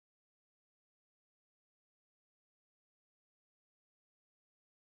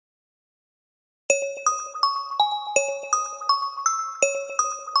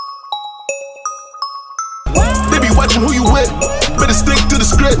watching who you with. Better stick to the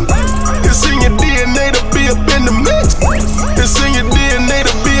script. It's in your DNA to be up in the mix. It's in your DNA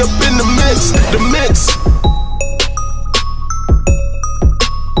to be up in the mix. The mix.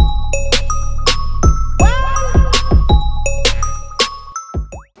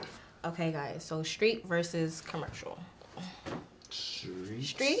 Okay, guys. So street versus commercial.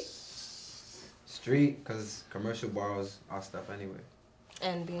 Street, because commercial borrows our stuff anyway.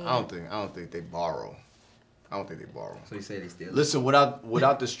 And being. I don't think they borrow. I don't think they borrow. So you say they steal? Listen,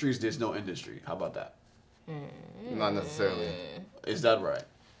 without the streets, there's no industry. How about that? Not necessarily. Is that right?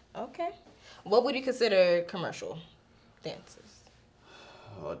 Okay. What would you consider commercial dances?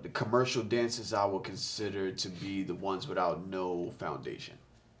 The commercial dances I would consider to be the ones without no foundation.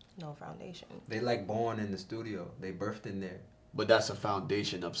 No foundation. They like born in the studio. They birthed in there. But that's a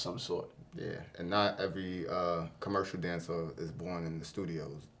foundation of some sort. Yeah, and not every commercial dancer is born in the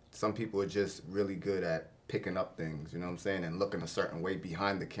studios. Some people are just really good at picking up things, you know what I'm saying, and looking a certain way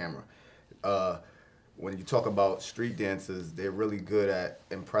behind the camera. When you talk about street dancers, they're really good at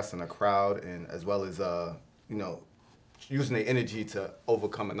impressing a crowd, and as well as you know, using their energy to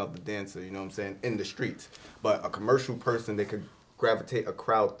overcome another dancer, you know what I'm saying, in the streets. But a commercial person, they could gravitate a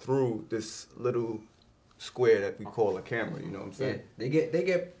crowd through this little square that we call a camera, you know what I'm saying? Yeah, they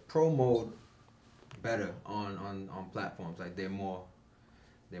get promoted better on platforms. Like they're more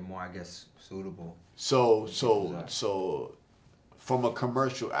I guess suitable. So from a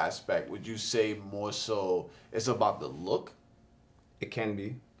commercial aspect, would you say more so it's about the look? It can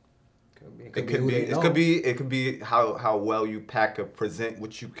be. It could be how well you pack or present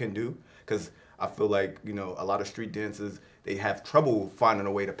what you can do. Because I feel like, you know, a lot of street dancers, they have trouble finding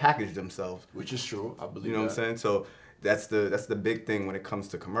a way to package themselves. Which is true. I believe you know what I'm saying? So that's the big thing when it comes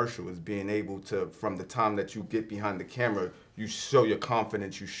to commercial, is being able to, from the time that you get behind the camera, you show your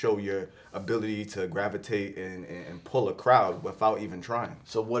confidence, you show your ability to gravitate and pull a crowd without even trying.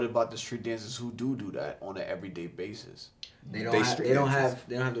 So what about the street dancers who do that on an everyday basis? They don't have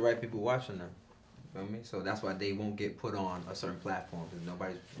the right people watching them. You know what I mean? So that's why they won't get put on a certain platform, because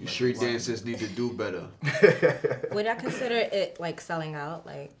nobody's street dancers need to do better. Would I consider it like selling out,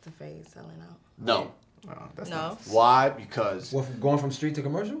 like the phrase selling out? No. That's No. not. Why? Because going from street to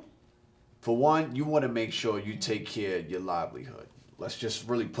commercial? for one, you want to make sure you take care of your livelihood. Let's just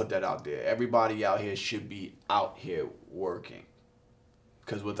really put that out there. Everybody out here should be out here working.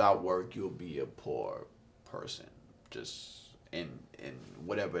 Because without work, you'll be a poor person. Just in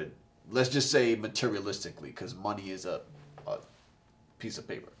whatever, let's just say materialistically, because money is a piece of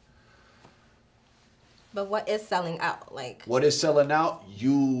paper. But what is selling out? Like, what is selling out?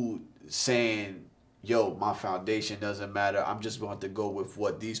 You saying, yo, my foundation doesn't matter. I'm just going to go with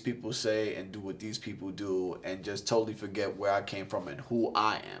what these people say and do what these people do and just totally forget where I came from and who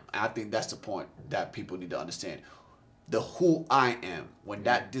I am. I think that's the point that people need to understand. The who I am, when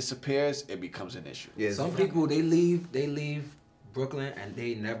that disappears, it becomes an issue. Yeah, some people, they leave Brooklyn and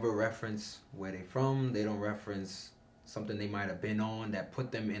they never reference where they from. They don't reference something they might have been on that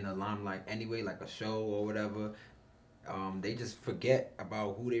put them in the limelight anyway, like a show or whatever. They just forget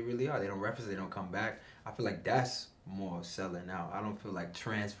about who they really are. They don't reference, they don't come back. I feel like that's more selling out. I don't feel like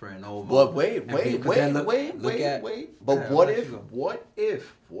transferring over. But wait. But what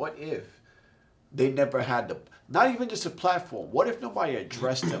if they never had not even just a platform. What if nobody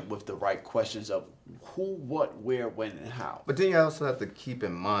addressed them with the right questions of who, what, where, when, and how? But then you also have to keep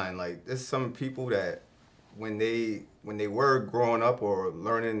in mind, like, there's some people that when they were growing up or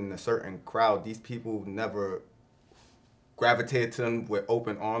learning in a certain crowd, these people never gravitated to them with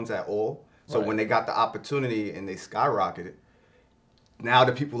open arms at all. So when they got the opportunity and they skyrocketed, now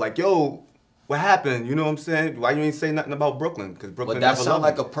the people like, yo, what happened? You know what I'm saying? Why you ain't say nothing about Brooklyn? Because Brooklyn. But that sounds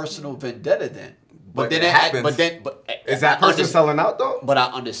like a personal vendetta then. But then it happens. But is that person selling out though? But I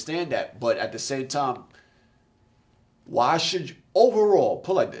understand that. But at the same time, why should you overall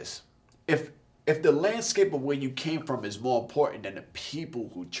put like this? If the landscape of where you came from is more important than the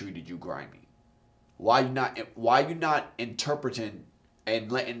people who treated you grimy, why you not interpreting and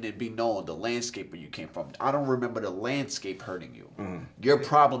letting it be known the landscape where you came from? I don't remember the landscape hurting you. Mm-hmm. Your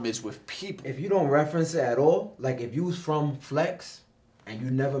problem is with people. If you don't reference it at all, like if you was from Flex and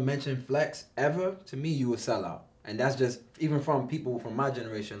you never mentioned Flex ever, to me you would sell out. And that's just even from people from my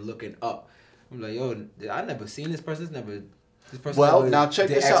generation looking up. I'm like, yo, I never seen this person. This person well, now check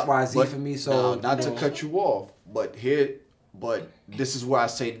did this X, out. Y, Z for me. So not to cut you off, but this is where I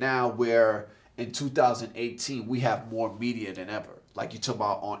say now, where in 2018 we have more media than ever. Like you talk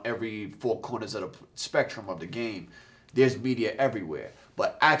about on every four corners of the spectrum of the game, there's media everywhere.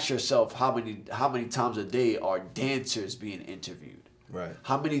 But ask yourself how many times a day are dancers being interviewed? Right.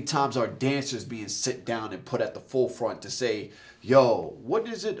 How many times are dancers being sit down and put at the forefront to say, yo, what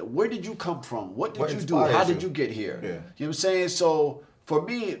is it? Where did you come from? What did you do? How did you get here? Yeah. You know what I'm saying? So for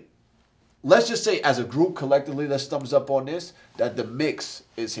me, let's just say as a group, collectively, let's thumbs up on this, that the mix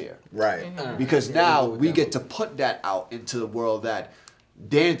is here. Right. Because now we get to put that out into the world that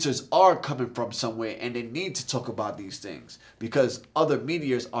dancers are coming from somewhere and they need to talk about these things because other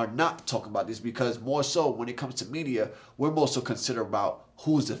medias are not talking about this, because more so when it comes to media, we're more so considered about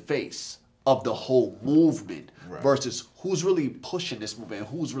who's the face of the whole movement versus who's really pushing this movement and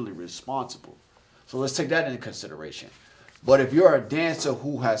who's really responsible. So let's take that into consideration. But if you're a dancer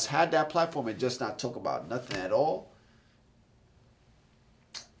who has had that platform and just not talk about nothing at all.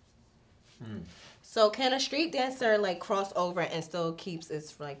 So can a street dancer like cross over and still keeps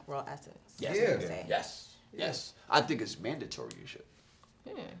its like raw essence? Yes. That's what you're saying. Yes. I think it's mandatory you should.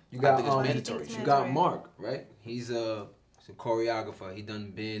 You got, I think it's mandatory. It's you got Mark, right? He's a choreographer. He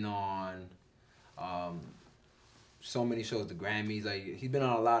done been on so many shows, the Grammys. Like he's been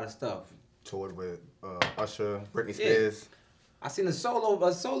on a lot of stuff. Toured with Usher, Britney Spears. I seen a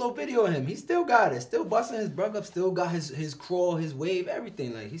solo video of him. He still got it. Still busting his brug up. Still got his crawl, his wave,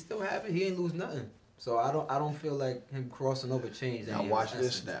 everything. Like he still have it. He ain't lose nothing. So I don't feel like him crossing over changed. Now watch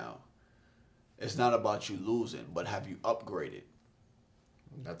this now. It's not about you losing, but have you upgraded?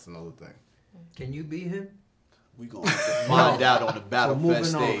 That's another thing. Can you beat him? We gonna have to find out on the BattleFest moving on.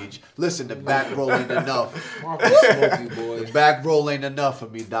 stage. Listen, the back roll ain't enough. Mark will smoke you, boy. The back roll ain't enough for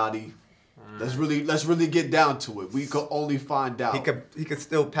me, Dottie. Let's really get down to it. We could only find out. He could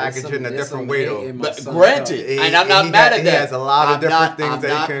still package it in a different way though. But granted, and I'm not mad at that. He has a lot of different things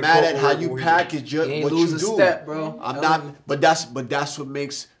that he can I'm not mad at how you incorporate. package what ain't you lose a do. step, bro. I'm not, but that's what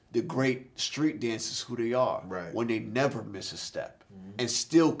makes the great street dancers who they are. Right. When they never miss a step and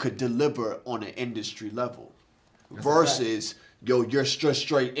still could deliver on an industry level. Versus, yo, you're just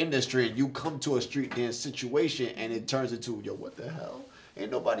straight industry and you come to a street dance situation and it turns into, yo, what the hell?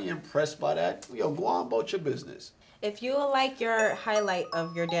 Ain't nobody impressed by that. Yo, go on about your business. If you would like your highlight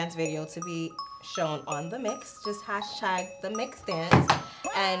of your dance video to be shown on the mix, just hashtag the mix dance,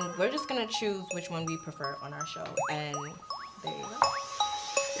 and we're just gonna choose which one we prefer on our show. And there you go.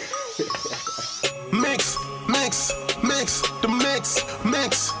 Mix, the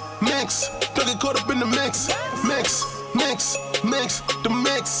mix. Don't get caught up in the mix. The mix.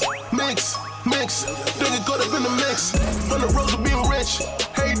 Don't get caught up in the mix. On the road of being rich,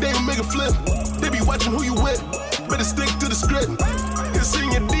 hey, they make a flip. They be watching who you with. Better stick to the script. It's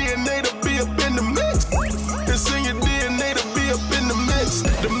in your DNA to be up in the mix.